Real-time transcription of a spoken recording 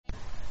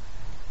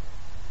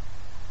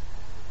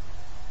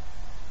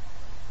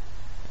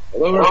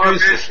Hello, Rav.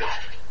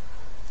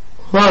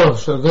 Whoa,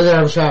 so good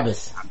Erev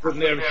Shabbos. Good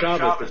Erev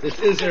Shabbos. But this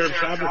is Erev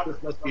Shabbos.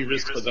 This must be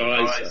risk for the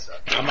Isa.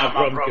 I'm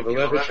Avram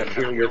Kivelevich. I'm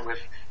here with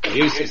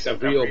Yosef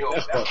Gabriel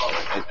Becha.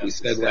 As we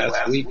said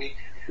last week,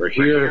 we're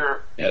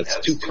here as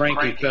two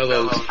cranky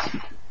fellows,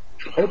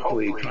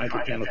 hopefully trying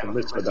to channel some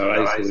risk for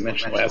the Isa. We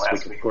mentioned last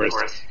week, of course,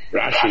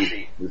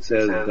 Rashi, that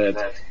says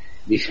that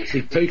which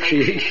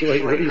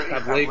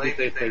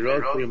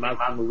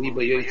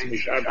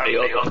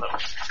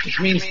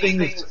means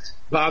things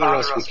bother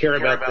us, we care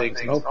about things,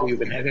 and hopefully we've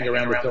been hanging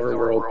around the Torah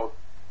world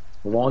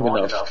long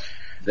enough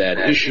that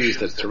issues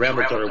that surround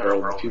the Torah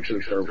world and the future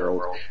of the Torah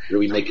world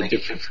really make a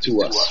difference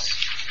to us.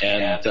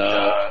 And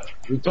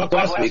we talked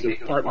last week in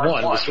part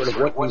one was sort of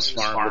what News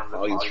Farm with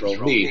Klal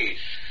Yisrael need.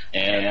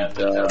 And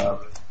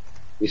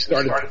we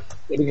started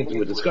getting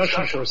into a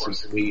discussion.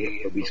 Since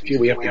we feel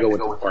we have to go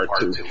into part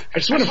two. I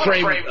just want to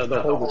frame the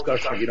whole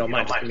discussion, if you don't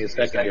mind. Just give me a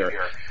second here.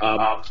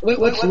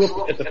 Let's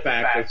look at the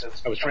fact,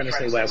 as I was trying to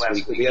say last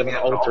week, that we have an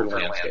altered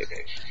landscape.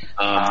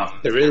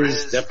 There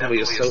is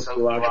definitely a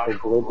sociological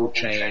global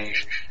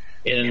change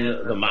in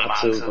the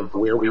matzav of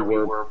where we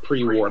were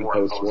pre-war and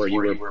post-war.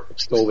 You were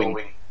extolling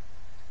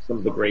some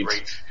of the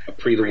greats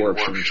pre the war of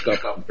Shimon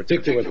Shkop, in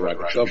particular, the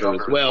Rav Shover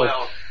as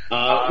well.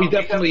 We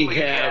definitely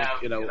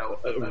have,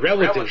 a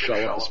relative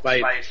show,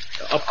 despite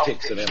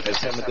upticks in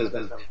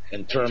anti-Semitism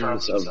in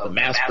terms of the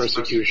mass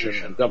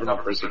persecution and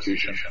government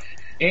persecution.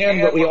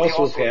 And what we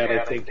also have had,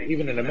 I think,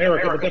 even in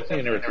America, but definitely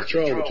in Eretz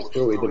Yisrael, which is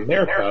clearly the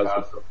Americas,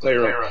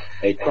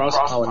 a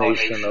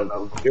cross-pollination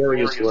of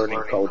various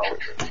learning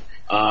cultures.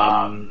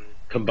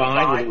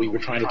 Combined with what we were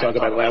trying to talk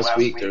about last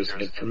week, there's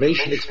an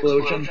information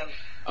explosion,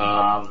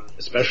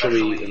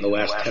 especially in the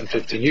last 10,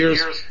 15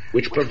 years,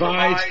 which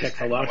provides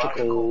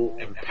technological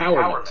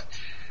empowerment.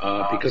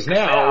 Because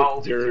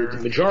now the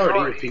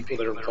majority of people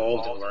that are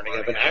involved in learning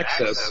have an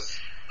access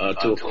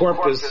to a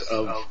corpus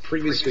of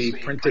previously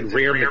printed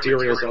rare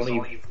materials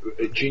only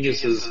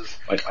geniuses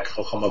like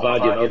Chacham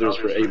Ovadia and others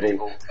were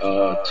able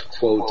to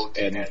quote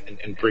and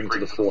bring to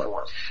the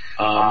fore.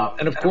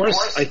 And of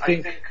course, I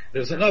think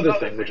there's another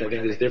thing which I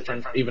think is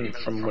different even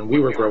from when we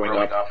were growing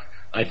up.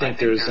 I think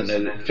there's an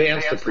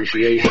advanced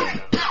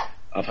appreciation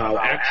of how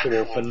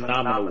actual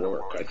phenomena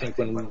work. I think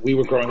when we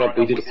were growing up,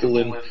 we did a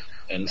Chulin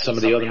and some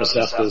of the other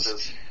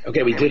Masechtas.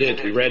 Okay, we did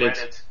it, we read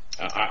it.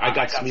 I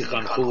got smicha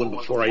on Chulin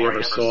before I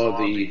ever saw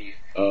the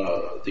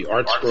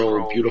Art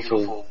Scroll,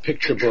 beautiful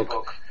picture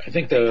book. I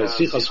think the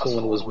Sichas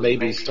Chulin was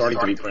maybe starting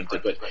to be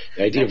printed, but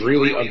the idea of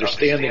really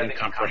understanding and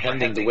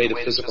comprehending the way the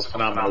physical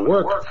phenomena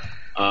work,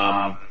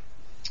 I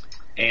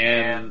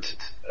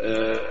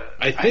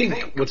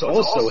think what's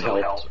also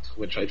helped,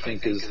 which I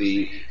think is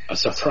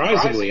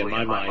surprisingly in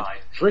my mind,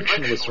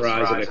 frictionless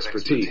rise of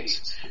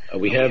expertise.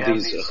 We have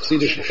these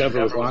Chassidish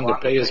Shever with longer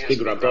payas, big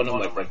Rabbanim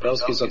like Rav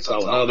Belsky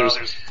Zatzal and others,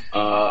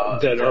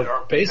 that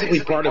are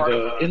basically part of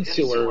the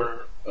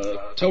insular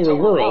Torah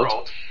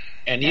world,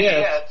 and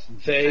yet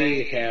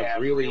they have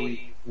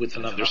really, with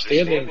an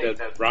understanding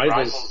that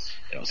rivals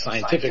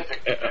scientific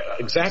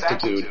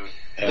exactitude,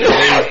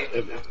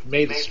 have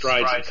made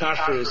strides in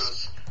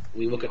kashrus.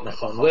 We look at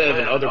Nachon Lev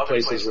and other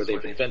places where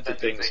they've invented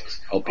things,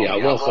 Al Pi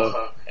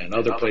Halacha and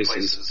other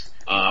places.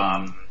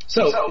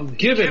 So,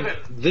 given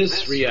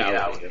this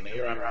reality, and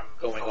here I'm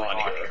going on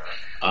here,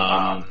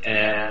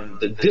 and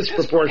the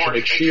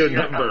disproportionate sheer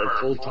number of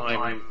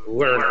full-time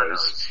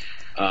learners,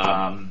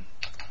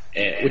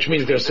 which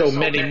means there's so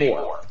many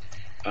more,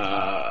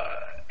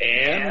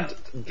 and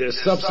the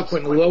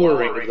subsequent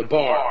lowering of the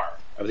bar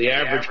of the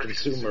average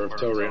consumer of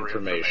Torah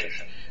information.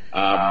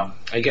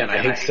 Again, I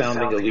hate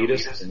sounding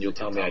elitist, and you'll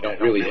tell me I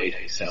don't really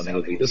hate sounding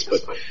elitist,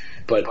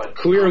 but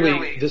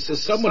clearly this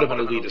is somewhat of an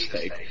elitist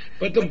take.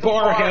 But the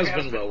bar has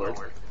been lowered,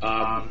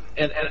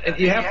 and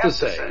you have to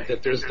say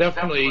that there's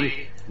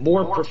definitely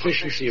more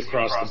proficiency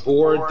across the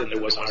board than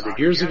there was 100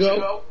 years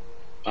ago.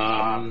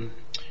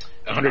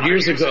 100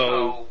 years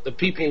ago, the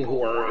people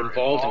who are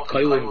involved in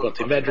Kollel,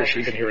 Bati Medrash,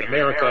 even here in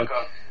America,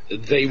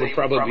 they would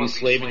probably be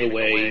slaving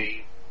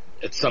away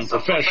at some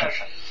profession.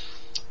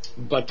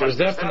 But there's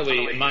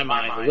definitely, in my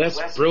mind, less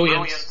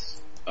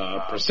brilliance,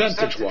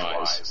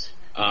 percentage-wise.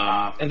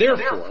 And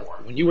therefore,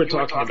 when you were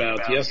talking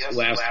about,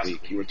 last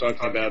week, you were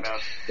talking about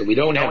that we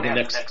don't have the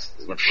next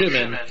Rav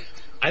Shimon,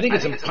 I think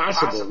it's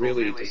impossible,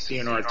 really, to see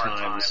in our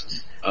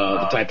times,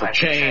 the type of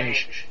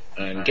change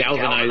and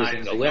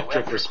galvanizing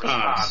electric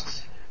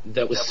response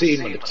that was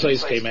seen when the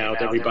Ktsos came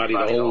out. Everybody,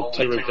 the whole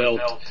Torah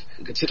Welt,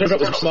 Torah Welt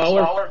was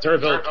smaller. Torah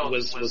Welt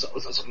was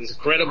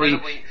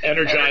incredibly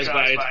energized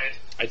by it.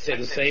 I'd say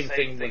the same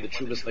thing when the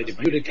Chuvas Native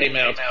Yehuda came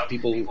out.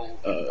 People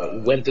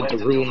went into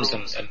rooms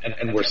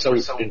and were so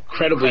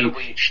incredibly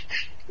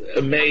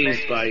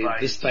amazed by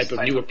this type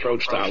of new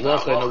approach to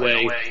halacha in a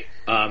way.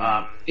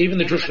 Even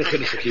the Drush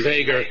V'Chiddush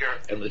Akiva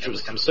and the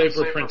Chuvas Tam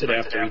Sefer printed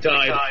after he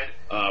died,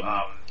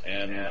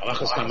 and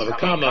Achas Kama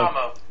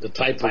V'Kama, the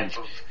type of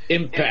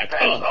impact.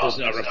 There's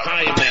no Rav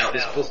Chaim now.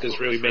 This book is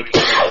really making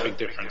a big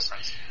difference.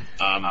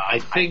 I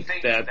think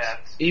that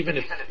even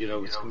if,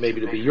 it's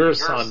maybe to be your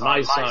son,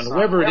 my son,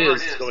 whoever it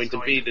is going to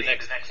be the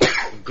next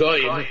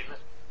goyim,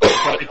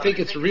 but I think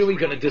it's really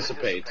going to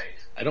dissipate.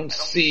 I don't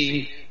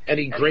see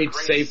any great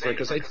safer,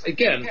 because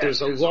again,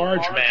 there's a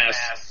large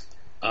mass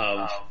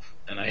of,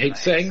 and I hate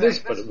saying this,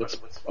 but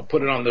I'll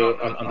put it on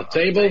the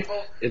table.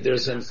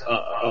 There's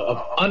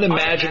of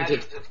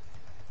unimaginative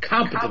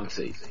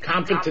competency.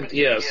 Competent,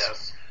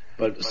 yes,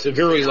 but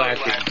severely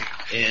lacking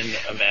in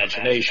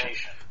imagination.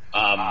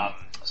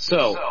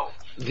 So,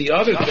 the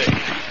other thing,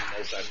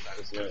 as I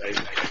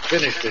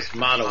finish this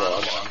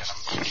monologue,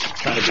 I'm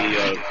trying to be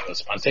as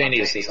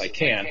spontaneous as I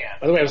can.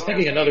 By the way, I was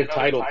thinking another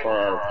title for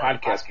our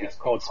podcast, it's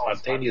called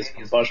Spontaneous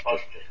Combustion.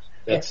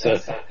 That's,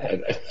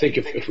 I think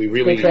if we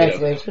really,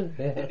 translation.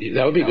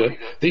 that would be good.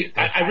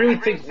 I really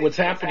think what's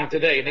happening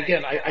today, and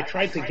again, I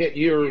tried to get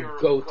your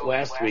goat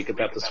last week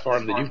about this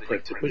farm that you've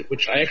printed,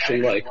 which I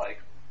actually like.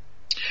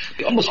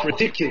 The almost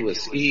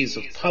ridiculous ease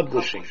of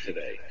publishing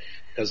today.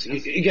 Because,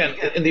 again,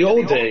 in the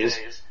old days,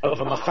 if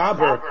a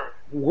machaber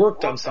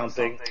worked on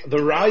something, the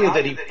raya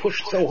that he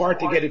pushed so hard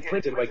to get it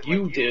printed, like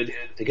you did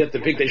to get the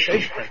Big Day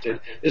Sheish printed,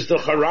 is the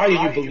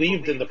raya you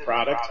believed in the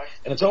product,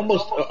 and it's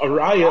almost a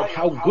raya of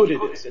how good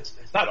it is. It's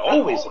not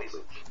always a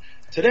proof.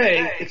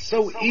 Today, it's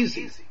so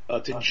easy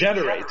to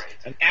generate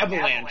an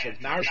avalanche of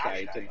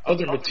narshkeit and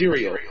other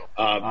material.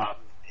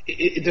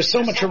 There's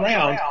so much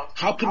around.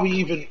 How can we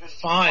even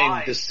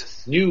find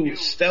this new,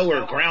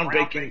 stellar,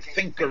 groundbreaking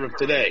thinker of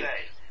today?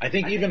 I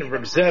think even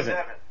Reb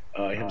Zevin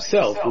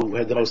himself, who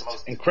had the most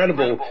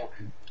incredible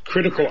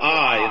critical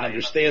eye and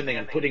understanding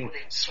and putting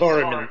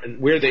Sfarim in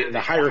where they, in the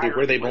hierarchy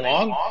where they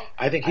belong,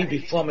 I think he'd be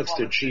flummoxed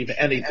to achieve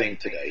anything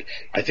today.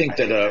 I think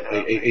that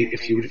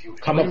if you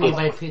come up with...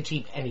 What do you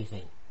achieve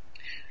anything?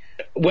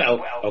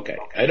 Well, okay,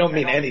 I don't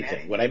mean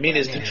anything. What I mean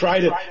is to try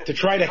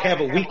to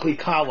have a weekly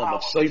column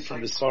of Seif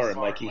from the Sfarim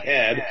like he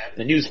had in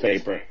the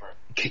newspaper.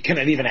 Can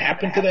it even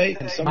happen today?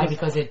 Why?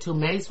 Because there are too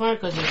many Sfarim?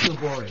 Because they're too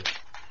boring?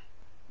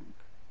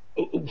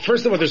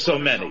 First of all, there's so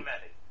many,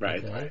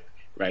 right? Okay.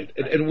 Right.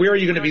 And where are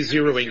you going to be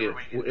zeroing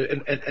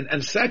in?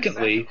 And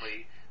secondly,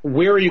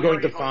 where are you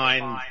going to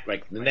find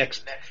like the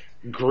next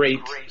great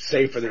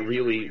sefer that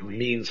really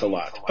means a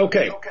lot?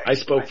 Okay, I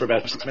spoke for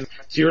about 6 minutes.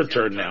 It's your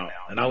turn now,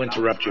 and I'll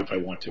interrupt you if I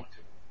want to.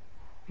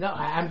 No,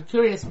 I'm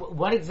curious.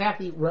 What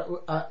exactly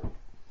Rav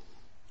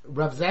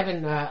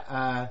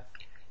Zevin?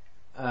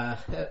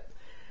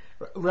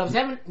 Rav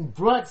Zevin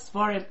brought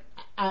Sfarim,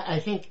 I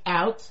think,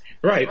 out,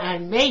 right,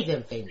 and made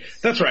them famous.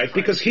 That's right,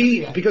 because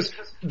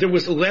there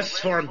was less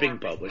Sfarim being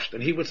published,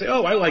 and he would say,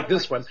 "Oh, I like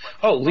this one.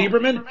 Oh,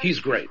 Lieberman, he's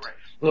great.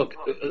 Look,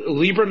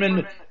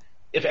 Lieberman.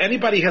 If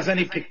anybody has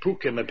any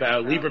pikpukim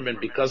about Lieberman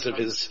because of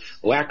his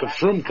lack of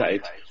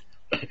frumkeit,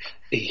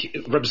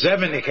 Reb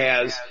Zevin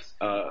has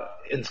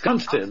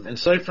ensconced him in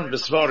Sefer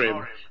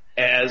V'Svarim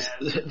as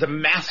the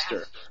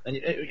master. And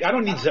I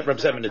don't need Reb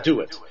Zevin to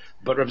do it,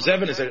 but Reb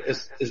Zevin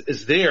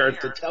is there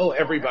to tell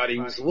everybody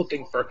who's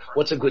looking for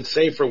what's a good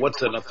sefer,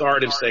 what's an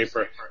authoritative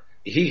sefer.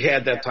 He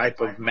had that type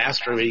of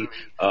mastery,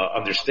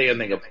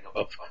 understanding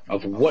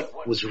of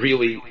what was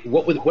really,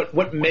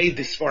 what made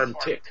this farm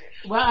tick.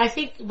 Well, I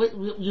think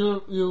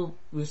you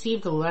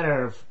received a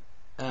letter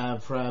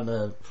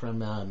from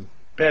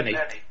Benny,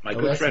 my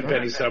good friend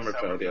Benny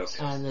Sommerfeld, yes.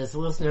 And this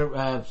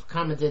listener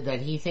commented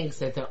that he thinks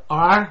that there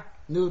are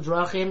new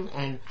drachim,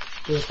 and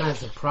he was kind of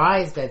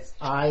surprised that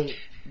I,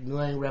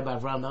 knowing Rabbi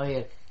Avraham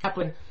Elia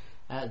Kaplan,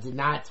 did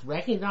not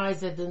recognize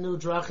that the new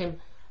drachim.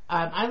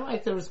 I'd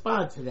like to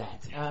respond to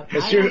that.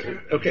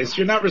 So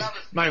you're not,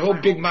 my whole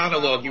big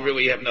monologue, you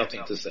really have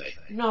nothing to say.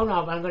 No,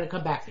 but I'm going to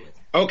come back to it.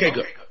 Okay,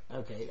 good.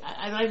 Okay,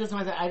 I'd like to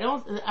respond to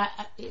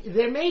that.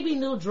 There may be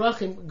new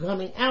drachim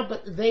coming out,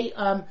 but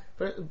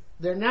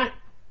they're not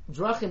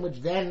drachim which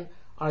then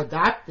are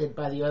adopted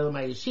by the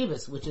Olamai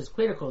Yeshivas, which is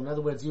critical. In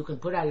other words, you can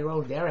put out your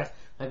own derech,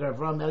 like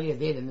Avraham Elia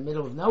did in the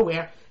middle of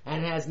nowhere,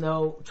 and it has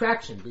no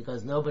traction,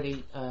 because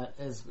nobody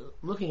is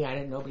looking at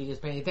it, nobody is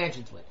paying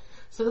attention to it.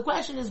 So the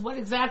question is, what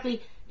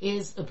exactly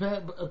is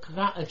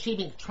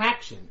achieving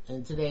traction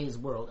in today's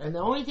world? And the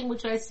only thing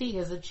which I see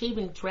is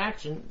achieving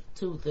traction,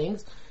 two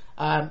things.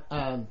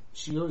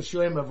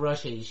 Shurim of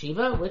Rosh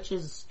Yeshiva, which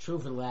is true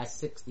for the last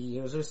 60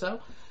 years or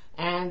so.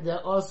 And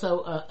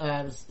also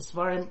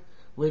Sfarim,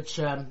 which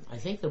I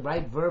think the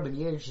right verb in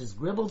Yiddish is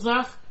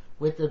gribbelzach,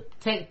 with the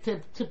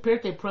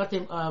Pirtei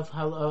Pratim of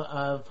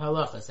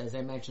halachas, as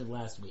I mentioned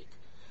last week.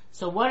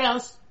 So what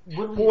else?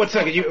 One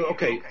second.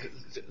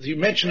 You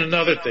mentioned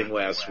another thing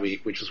last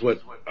week, which is what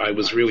I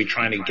was really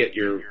trying to get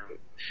your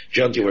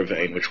jugular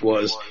vein, which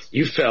was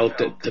you felt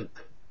that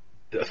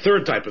the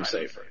third type of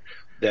sefer,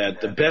 that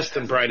the best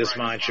and brightest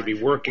minds should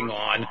be working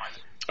on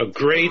a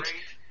great,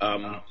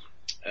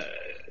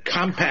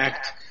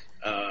 compact,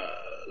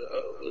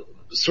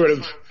 sort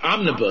of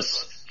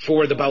omnibus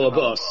for the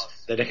balabos,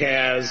 that it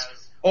has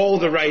all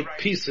the right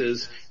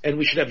pieces, and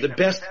we should have the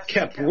best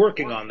kept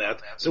working on that,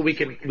 so we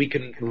can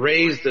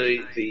raise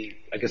the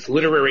I guess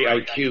literary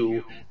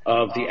IQ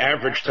of the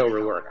average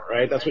Torah learner,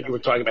 right? That's what you were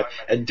talking about.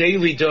 A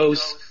daily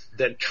dose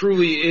that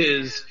truly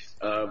is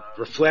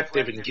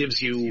reflective and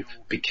gives you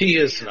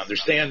bikiyas and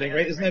understanding,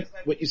 right? Isn't that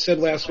what you said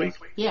last week?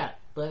 Yeah,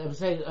 but I'm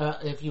saying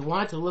if you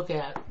want to look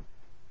at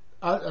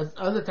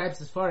other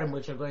types of Sfarim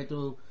which are going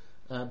to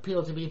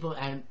appeal to people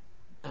and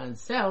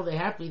sell, they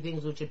have to be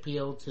things which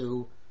appeal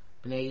to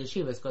Bnei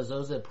Yeshivas, because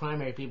those are the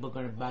primary people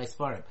going to buy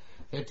Sfarim.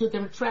 There are two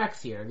different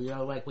tracks here,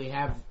 like we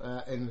have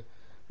in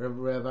Rav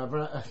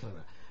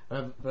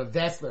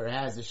Dessler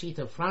has the Shita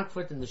of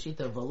Frankfurt and the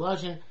Shita of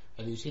Volozhin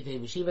and the Shita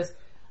of Yeshivas.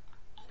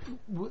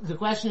 The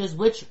question is,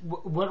 what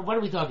are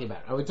we talking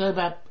about? Are we talking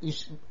about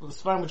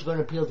Sfarim which are going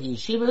to appeal to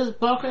Yeshiva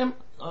Bochum,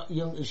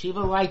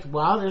 Yeshiva light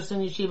while they're still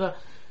in Yeshiva?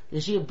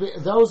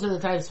 Those are the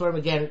types of Sfarim,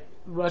 again,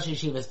 Rosh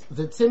Yeshivas.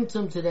 The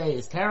Tzimtzum today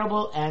is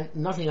terrible, and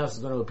nothing else is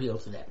going to appeal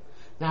to them.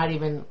 Not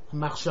even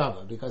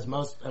Machshava, because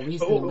most, at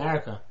least in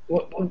America.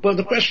 Well,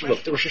 the question,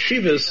 look, the Rosh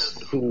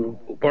Yeshivas who,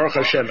 Baruch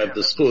Hashem, have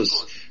the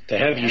schus to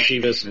have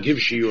yeshivas and give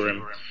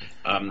shiurim,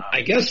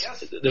 I guess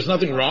there's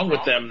nothing wrong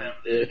with them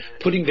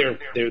putting their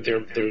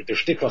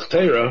shtiklach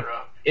Torah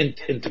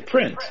into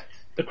print.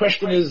 The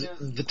question is,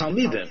 the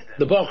Talmidim,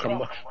 the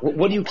Bochum,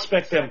 what do you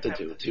expect them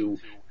to do?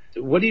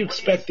 What do you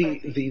expect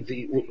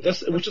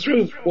which is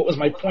really what was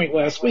my point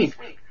last week,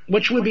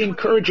 which would be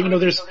encouraging,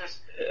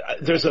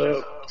 there's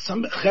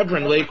some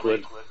Chevron in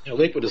Lakewood.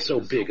 Lakewood is so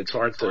big, it's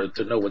hard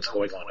to know what's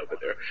going on over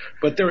there.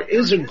 But there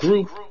is a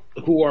group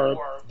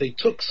they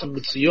took some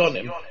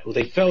Mitzionim who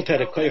they felt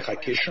had a Koyach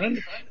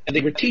HaKishron, and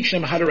they were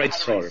teaching them how to write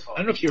Sfarim. I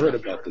don't know if you heard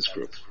about this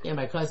group. Yeah,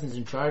 my cousin's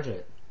in charge of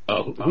it.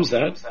 Who's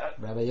that?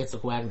 Rabbi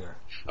Yitzchak Wagner.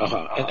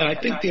 And I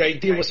think the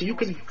idea was, so you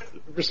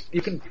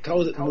can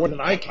tell it more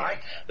than I can,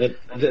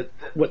 that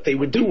what they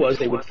would do was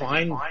they would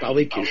find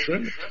Baalei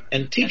Kishron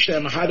and teach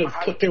them how to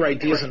put their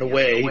ideas in a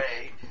way,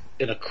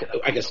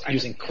 I guess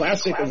using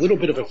a little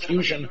bit of a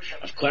fusion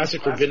of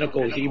classic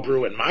rabbinical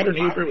Hebrew and modern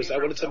Hebrew. Is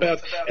that what it's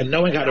about? And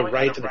knowing how to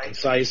write in a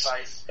concise,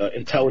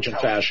 intelligent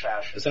fashion.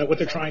 Is that what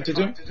they're trying to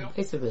do?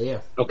 Basically,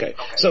 yeah. Okay.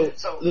 So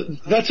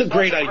that's a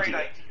great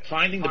idea.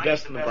 Finding the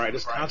best and the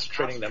brightest,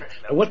 concentrating them.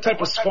 And what type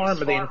of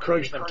Sfarim are they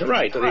encouraging them to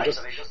write? Are they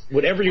just,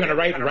 whatever you're going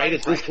to write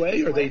it this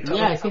way? Or they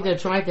I think they're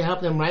trying to help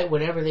them write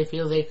whatever they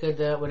feel they could,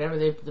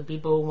 the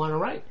people want to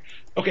write.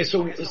 Okay,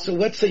 so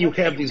let's say you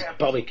have these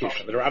Baalei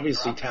Kishron that are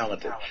obviously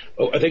talented.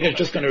 Are they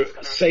just going to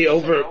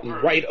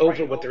write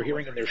over what they're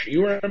hearing in their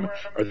shiurim,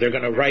 or they're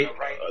going to write,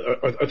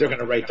 or they're going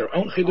to write their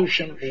own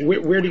chidushim?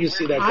 Where do you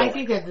see that going? I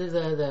think that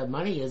the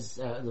money is,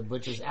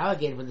 which is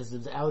allocated for this,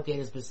 is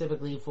allocated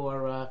specifically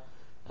for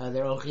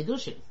their own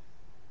chidushim.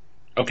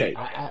 Okay,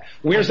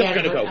 where's that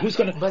going to go? Who's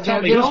going to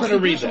tell me? Who's going to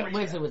read that?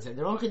 Wait a second.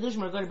 Their own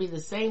chidushim are going to be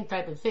the same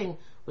type of thing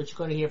which you're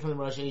going to hear from the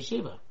Rosh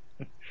Yeshiva.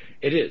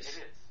 It is.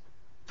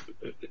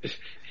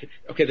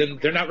 Okay, then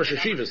they're not Rosh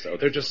Yeshivas though.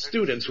 They're just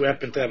students who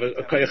happen to have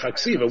a Koyach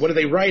HaKsiva. What are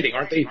they writing?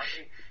 Aren't they?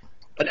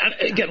 And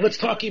again, let's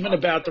talk even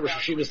about the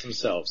Rosh Yeshivas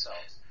themselves.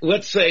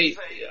 Let's say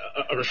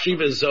a Rosh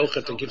Yeshiva is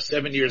Zocha to give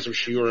 7 years of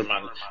shiurim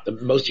on the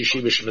most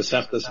yeshivish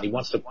Masechtas, and he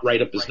wants to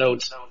write up his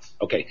notes.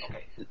 Okay.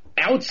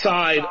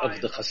 Outside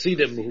of the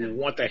Hasidim who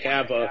want to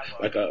have a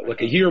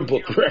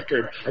yearbook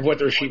record of what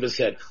the Rosh Yeshiva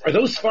said, are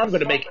those Sfarim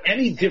going to make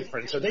any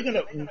difference? Are they going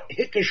to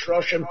hit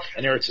Roshim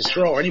and Eretz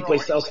Yisrael or any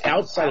place else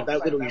outside of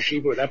that little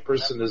yeshiva where that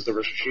person is the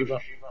Rosh Yeshiva?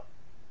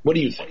 What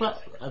do you think?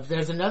 Well, if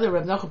there's another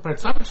Rav Nachum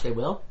Partzovich, they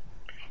will.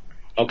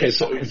 Okay,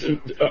 so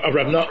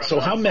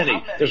how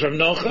many? There's Rav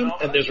Nachum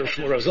and there's Rav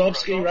Shmuel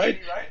Rozovsky, right?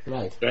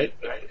 Right.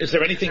 Is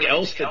there anything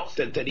else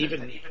that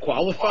even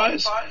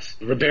qualifies?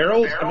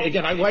 Rebero? I mean,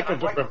 again, I like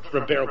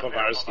Rebero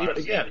Pavarsky, but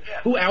again,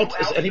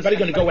 is anybody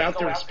going to go out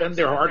there and spend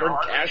their hard-earned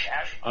cash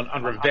on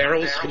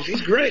Rebero's?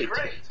 He's great.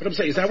 But I'm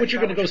saying, is that what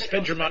you're going to go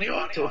spend your money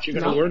on? If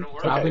you're going to learn?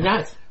 Probably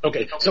not.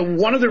 Okay, so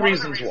one of the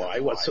reasons why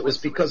was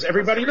because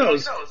everybody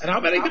knows, and how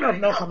about even Rav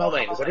Nocham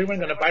Alein? Is everyone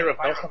going to buy Rav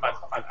Nocham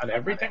on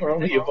everything, or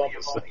only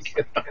Yevamos?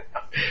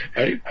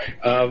 Right?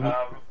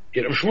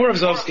 Shmuel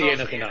Rozovsky ain't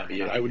a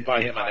chinami. I would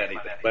buy him on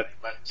anything. But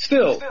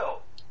still,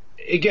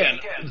 again,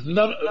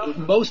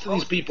 most of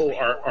these people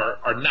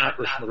are not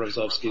Shmuel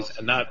Rozovskys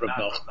and not Rav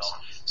Nochams.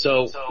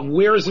 So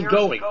where is it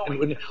going? And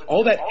when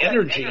all that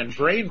energy and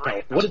brain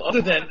power, what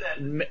other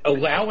than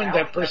allowing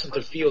that person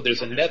to feel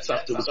there's a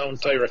netzach to his own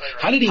Torah?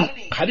 How did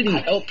he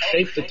help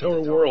shape the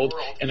Torah world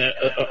in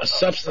a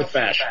substantive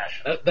fashion?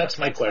 That's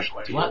my question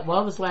to you. What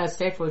was last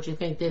sefer what you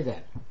think did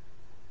that?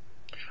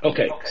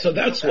 Okay, so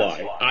that's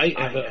why I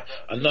have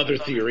another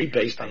theory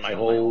based on my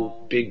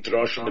whole big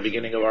drush in the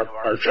beginning of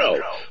our show,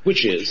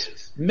 which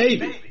is,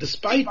 maybe,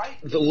 despite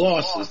the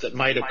losses that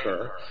might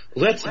occur,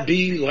 let's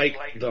be like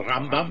the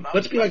Rambam,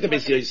 let's be like the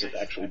Beis Yosef,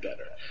 actually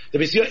better. The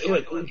Beis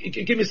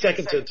Yosef, give me a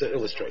second to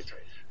illustrate.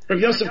 Rav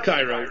Yosef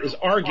Karo is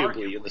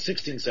arguably, in the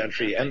 16th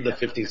century and the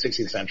 15th,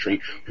 16th century,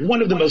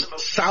 one of the most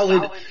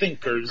solid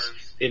thinkers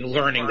in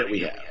learning that we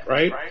have,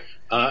 right?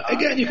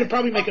 Again, you could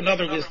probably make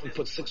another list and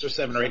put 6 or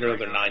 7 or 8 or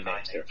other 9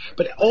 names here.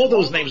 But all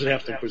those names would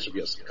have to include Rav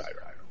Yosef Karo.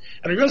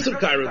 And Rav Yosef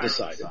Karo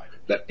decided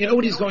that, you know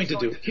what he's going to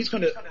do? He's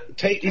going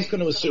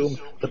to assume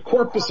the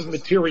corpus of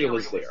material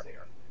is there.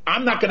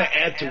 I'm not going to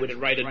add to it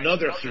and write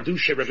another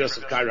Chidush Rav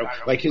Yosef Karo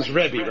like his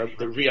Rebbe,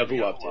 the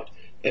Riavuav did.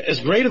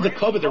 As great as the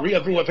cover the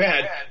Riavuav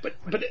had, but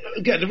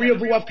again, the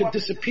Riavuav could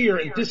disappear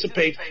and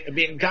dissipate and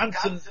be in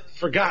Gansen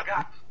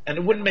forgotten. And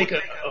it wouldn't make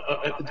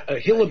a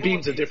hill of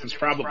beans a difference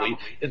probably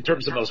in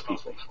terms of most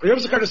people. But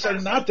Rebbe Zakar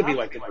decided not to be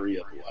like the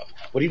Maria Lulav.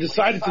 What he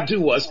decided to do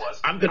was,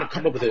 I'm going to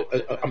come up with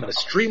I'm going to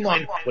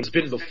streamline what's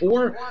been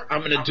before. I'm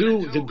going to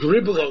do the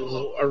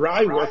Gribbel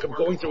Arai work of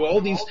going through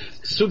all these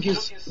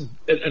sugyas.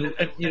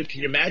 And you know,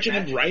 can you imagine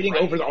him writing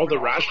over all the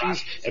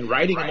Rashis and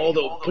writing them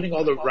putting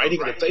all the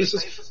writing in the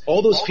thesis?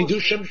 All those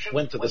Fidushim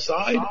went to the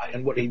side,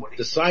 and what he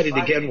decided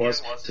again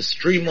was to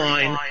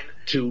streamline,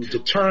 to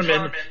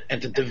determine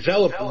and to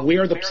develop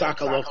where the Psak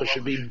Halacha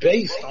should be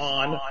based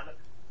on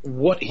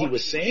what he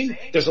was saying.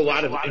 There's a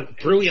lot of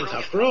brilliant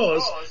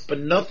hafros, but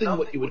nothing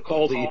what you would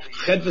call the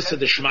chedvasa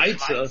de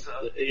shmaitza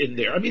in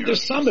there. I mean,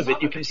 there's some of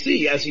it you can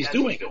see as he's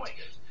doing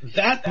it.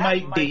 That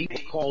might be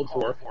called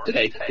for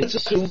today. Let's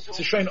assume it's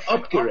a Shein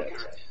Upgeret.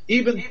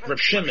 Even Rav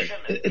Shimon.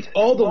 It's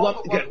all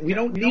again, we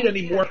don't need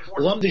any more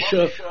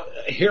lumdisha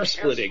hair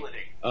splitting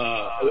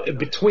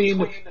between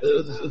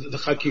the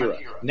Chakira.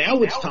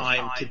 Now it's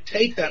time to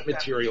take that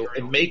material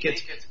and make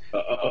it,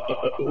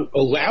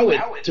 allow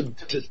it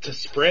to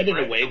spread in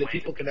a way that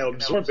people can now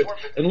absorb it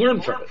and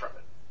learn from it.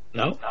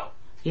 No?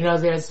 You know,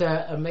 there's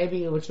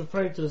maybe what you're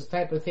referring to is the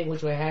type of thing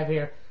which we have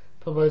here,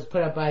 was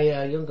put up by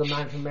a younger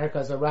man from America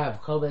as a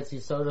Rav, Kovetz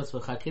Yisodos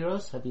with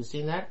Chakiros. Have you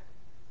seen that?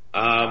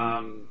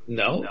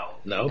 No,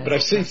 but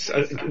I've seen,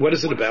 what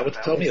is it about?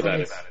 Tell me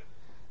about it.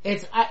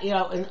 It's, you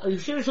know, in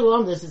Yeshiva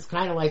Shalom, this is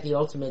kind of like the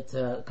ultimate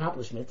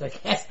accomplishment, I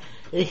guess.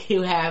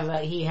 he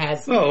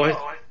has,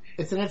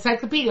 it's an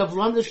encyclopedia of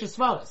London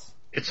Shesvalis.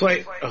 It's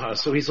like,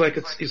 so he's like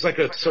a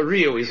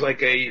Tsario, he's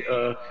like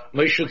a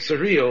Moshe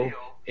Tsario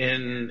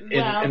in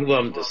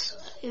Lumdus.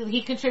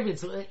 He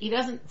contributes, he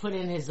doesn't put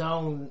in his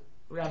own,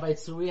 Rabbi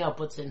Tzuriel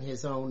puts in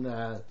his own,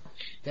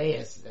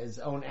 deis, his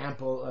own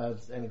ample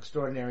and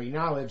extraordinary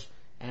knowledge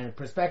and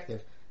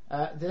perspective.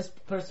 This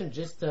person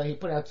just, he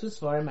put out two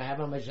svarim I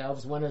have on my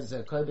shelves. One is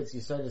Kovetz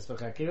Yisodos for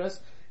Chakiros.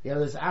 The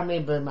other is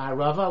Amei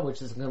B'Ma'arava,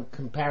 which is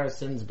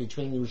comparisons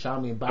between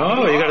Yerushalmi and Bavli.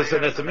 Oh, you gotta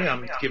send that to me.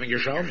 I'm giving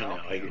Yerushalmi now.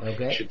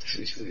 Okay. I should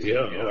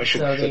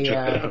check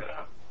that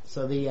out.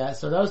 So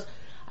those,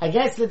 I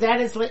guess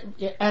that is,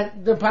 there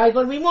are probably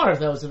going to be more of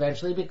those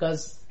eventually,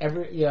 because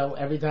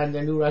every time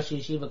the new Rosh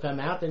Yeshiva come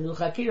out, the new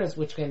Chakiros,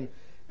 which can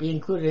be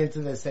included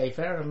into the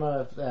Sefer,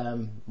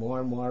 more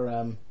and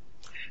more,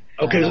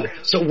 okay,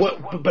 so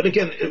what, but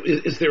again,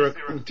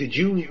 did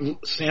you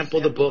sample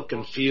the book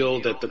and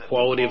feel that the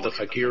quality of the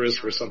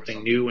Chakiras were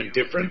something new and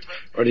different,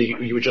 or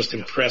you were just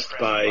impressed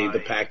by the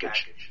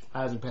package?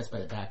 I was impressed by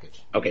the package.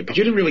 Okay, but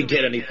you didn't really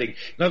get anything.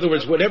 In other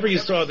words, whatever you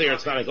saw there,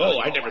 it's not like,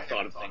 I never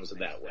thought of things in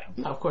that way.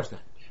 No, of course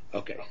not.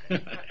 Okay.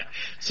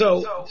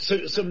 So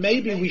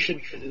maybe we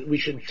should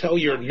tell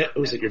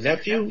was it your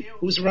nephew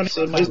who's running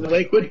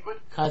Lakewood?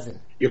 Cousin.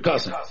 Your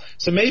cousin.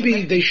 So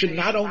maybe they should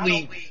not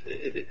only,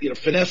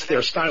 finesse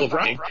their style of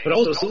writing, but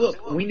also say,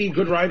 look, we need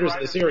good writers in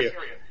this area.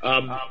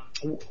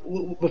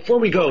 Before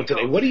we go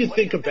today, what do you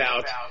think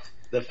about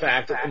the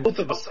fact that both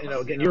of us,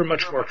 again, you're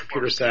much more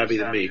computer savvy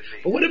than me,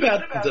 but what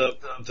about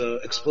the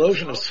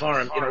explosion of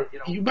Svarim?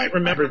 You might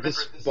remember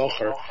this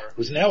Bocher,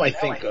 who's now, I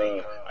think,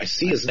 I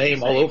see his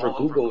name all over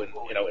Google, and,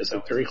 as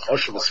a very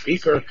choshev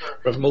speaker.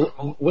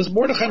 Was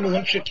Mordechai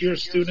Malinchik your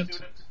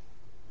student?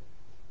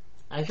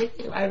 I think,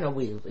 I don't know,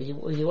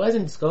 he was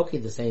in Skokie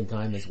at the same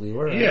time as we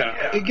were.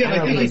 Yeah, again,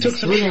 I think he took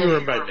some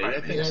shiurim by me.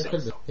 I think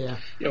so. Yeah.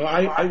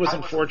 I was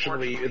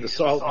unfortunately in the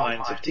salt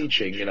mines of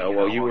teaching,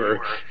 while you were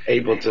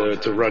able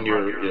to run you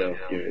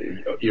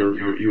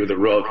were the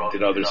Rav and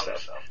did other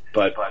stuff.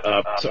 But,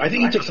 so I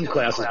think he took some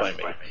classes by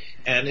me.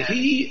 And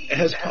he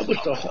has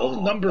published a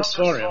whole number of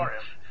svarim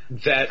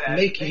that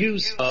make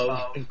use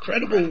of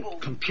incredible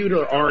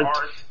computer art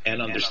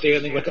and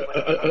understanding, like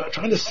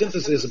trying to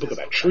synthesize a book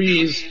about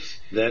trees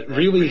that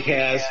really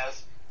has,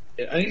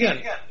 and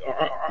again,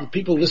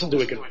 people listen to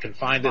it can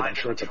find it. I'm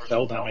sure it's a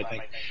Feldheim, I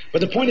think. But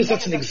the point is,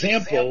 that's an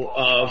example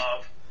of,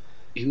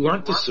 he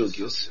learned the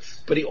sugyas,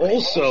 but he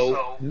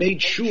also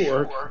made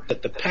sure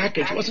that the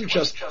package wasn't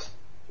just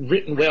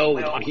written well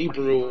in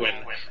Hebrew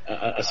and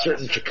a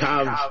certain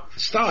Chakav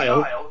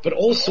style, but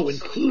also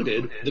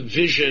included the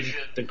vision,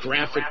 the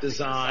graphic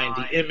design,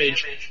 the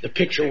image, the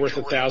picture worth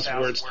 1,000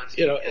 words.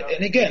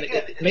 And again,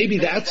 maybe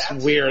that's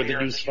where the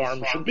new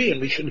Svarim should be, and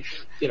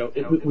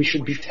we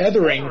should be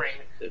tethering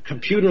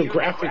computer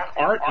graphic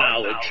art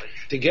knowledge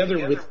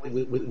together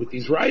with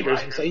these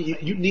writers and say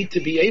you need to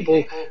be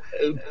able,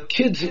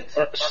 kids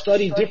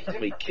study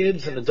differently,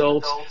 kids and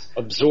adults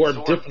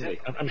absorb differently.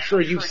 I'm sure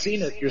you've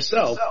seen it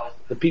yourself,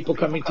 the people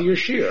coming to your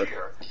shiur.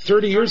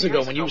 30 years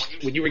ago when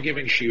you were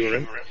giving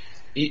shiurim,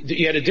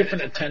 you had a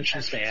different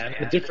attention span,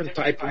 a different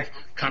type of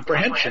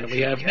comprehension than we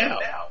have now.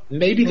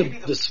 Maybe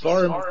the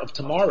Svarim of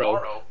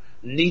tomorrow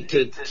need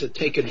to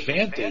take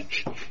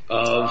advantage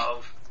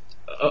of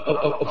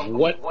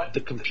what the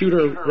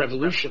computer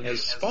revolution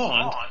has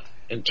spawned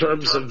in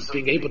terms of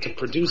being able to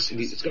produce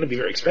these. It's going to be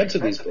very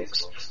expensive, these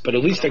books, but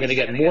at least they're going to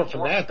get more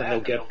from that than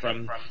they'll get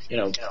from,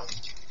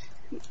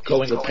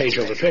 going page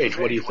over page.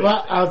 What do you think?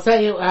 Well, I'll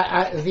tell you,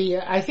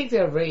 I think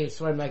they're very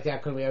sort of like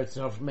that when we were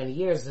for many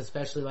years,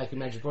 especially like you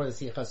mentioned before, the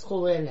Sichas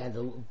Chulin and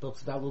the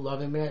books about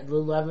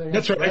Lulav.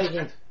 That's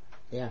right.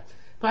 Yeah.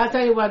 But I'll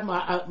tell you what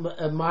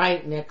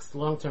my next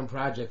long-term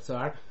projects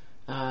are,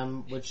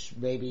 which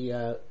maybe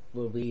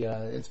will be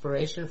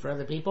inspiration for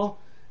other people.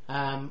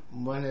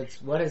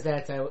 What is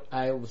that?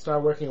 I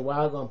started working a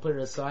while ago and put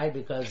it aside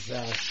because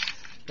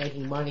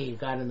making money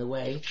got in the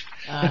way.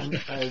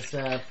 As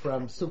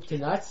from Soup to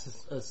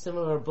Nuts, a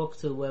similar book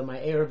to my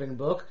Eruvin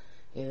book,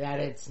 in that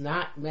it's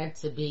not meant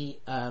to be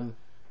Piskei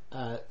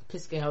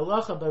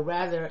Halacha, but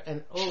rather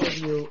an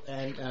overview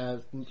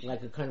and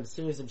like a kind of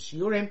series of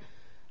shiurim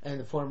in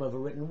the form of a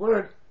written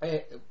word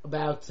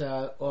about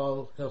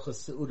all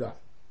Hilchos Seudah.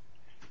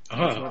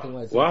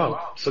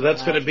 Wow. So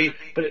that's going to be,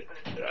 but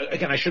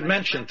again, I should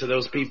mention to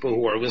those people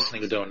who are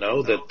listening who don't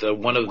know that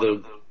one of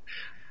the,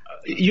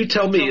 you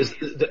tell me, is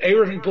the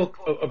Eruvin book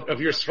of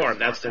your Sfarim,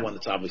 that's the one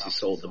that's obviously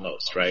sold the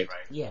most, right?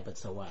 Yeah, but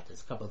so what?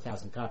 There's a couple of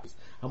thousand copies.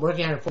 I'm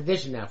working on a full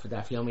edition now for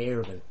Daf Yomi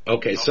Eruvin.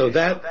 Okay, so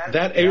that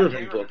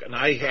Eruvin book, and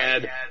I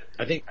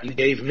think you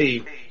gave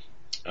me,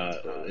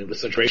 with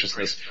such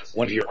graciousness,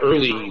 one of your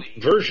early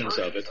versions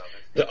of it.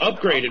 The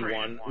upgraded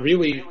one,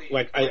 really,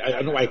 like,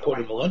 I know I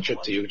quoted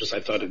Malunchik to you, just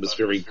I thought it was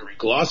very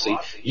glossy.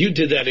 You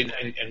did that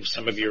in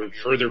some of your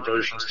further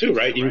versions too,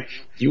 right?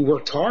 You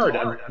worked hard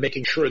on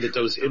making sure that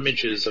those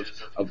images of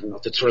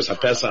the Tzuras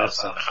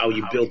HaPesach and how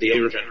you build the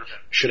Eruvin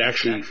should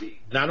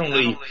actually not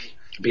only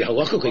be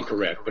halakhically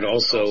correct, but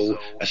also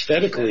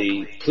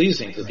aesthetically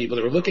pleasing to the people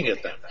that were looking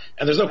at them.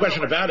 And there's no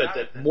question about it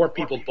that more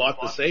people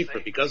bought the Sefer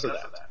because of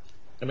that.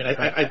 I mean,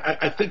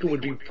 I think it would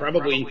be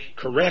probably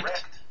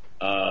correct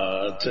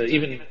to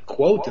even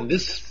quote in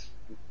this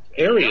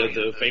area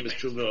the famous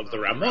Tshuva of the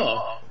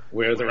Ramah,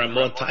 where the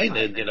Ramah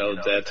tained,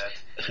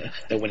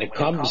 that when it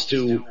comes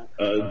to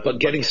but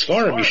getting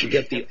Sfarim, you should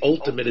get the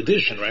ultimate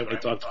edition, right? When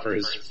he talked for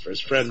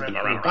his friend the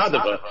Maran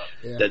Padova,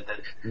 that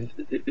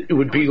it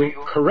would be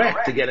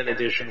correct to get an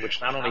edition which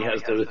not only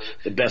has the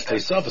best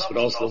Tosafos, but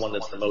also the one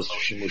that's the most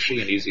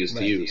shimushi and easiest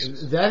to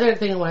use. The other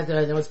thing I wanted to,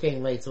 I know it's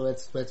getting late, so we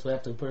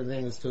have to put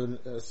things to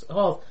a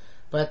halt.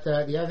 But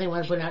the other thing I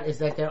want to point out is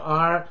that there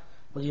are.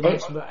 Well, you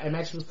mentioned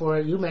before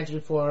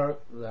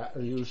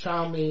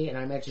Yerushalmi, and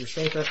I mentioned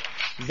Sefer.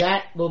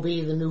 That will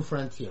be the new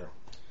frontier.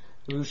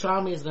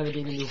 Yerushalmi is going to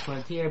be the new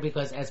frontier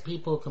because as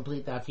people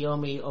complete Daf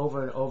Yomi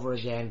over and over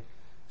again,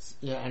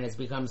 and it's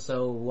become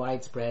so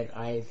widespread,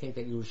 I think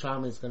that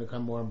Yerushalmi is going to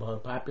become more and more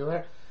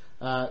popular.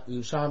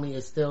 Yerushalmi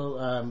is still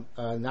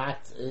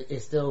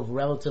is still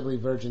relatively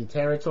virgin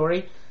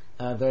territory.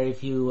 Very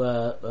few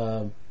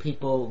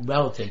people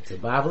relative to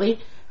Bavli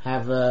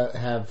have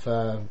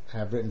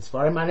written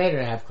Sfarim on it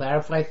or have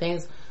clarified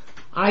things.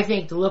 I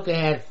think to look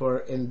ahead for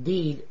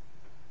indeed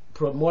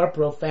more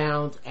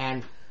profound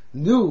and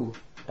new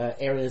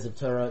areas of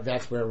Torah,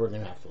 that's where we're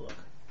going to have to look.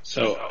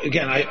 So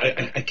again,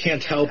 I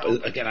can't help.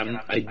 Again,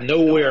 I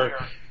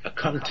nowhere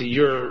come to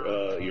your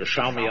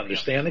Shalmi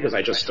understanding because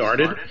I just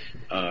started.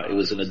 It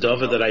was an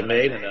adova that I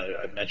made, and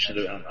I mentioned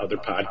it on other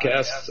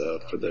podcasts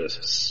for the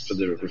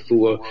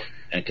refuah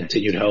and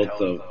continued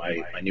health of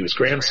my newest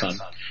grandson.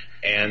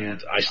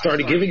 And I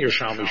started giving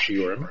Yerushalmi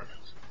shiurim,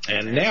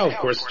 and now, of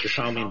course, it's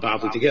Yerushalmi and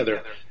Bavli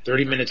together.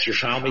 30 minutes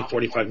Yerushalmi,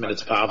 45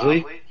 minutes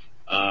Bavli,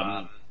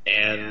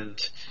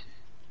 and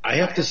I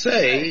have to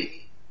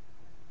say,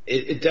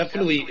 it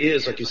definitely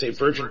is, like you say,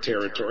 virgin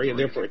territory, and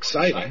therefore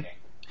exciting.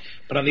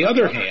 But on the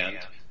other hand,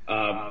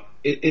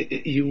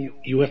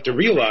 you have to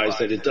realize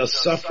that it does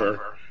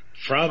suffer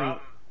from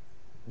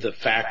the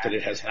fact that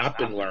it has not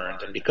been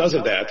learned, and because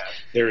of that,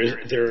 there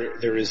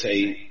is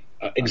a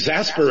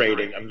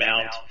exasperating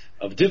amount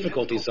of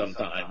difficulty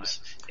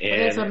sometimes.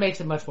 And that's what makes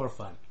it much more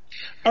fun.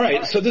 All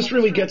right, so this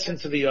really gets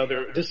into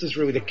this is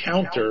really the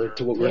counter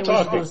to what we're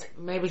talking.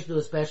 Maybe we should do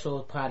a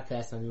special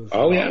podcast on Yerushalmi.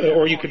 Oh yeah,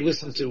 or you could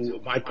listen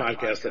to my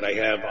podcast that I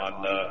have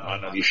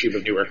on the Yeshiva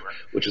of Newark,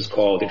 which is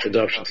called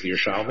Introduction to the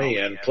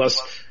Yerushalmi, and plus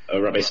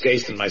Rabbi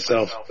Skast and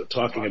myself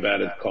talking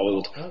about it,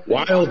 called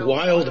Wild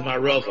Wild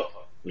Marova,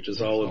 which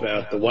is all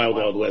about the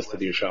wild west of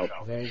the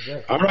Yerushalmi. Very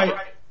good. All right,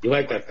 you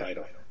like that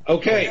title?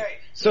 Okay,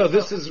 so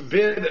this has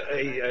been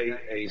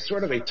a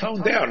sort of a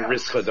toned down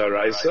Rischa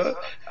D'Oraisa.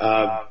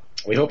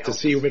 We hope to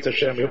see you, Mit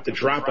Hashem. We hope to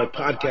drop a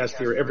podcast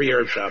here every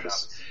Erev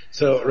Shabbos.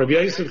 So, Rabbi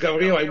Yosef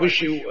Gamliel, I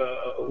wish you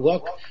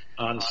luck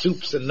on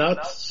soups and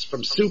nuts,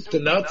 from soup to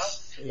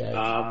nuts.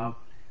 Yeah.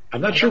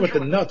 I'm not sure what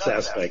the nuts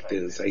aspect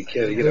is.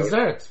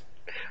 Dessert.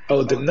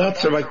 Oh, the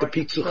nuts are like the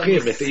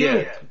pitzuchim at the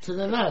end. To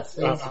the nuts.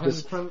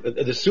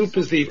 The soup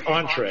is the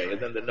entree,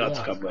 and then the nuts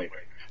come later.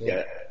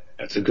 Yeah.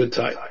 That's a good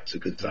title.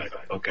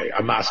 Okay,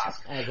 I'm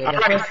asking. All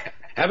right.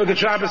 Have a good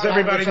Shabbos,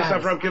 everybody. This is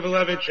Avram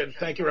Kivelevich, and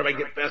thank you, Rabbi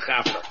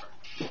Bechaffer.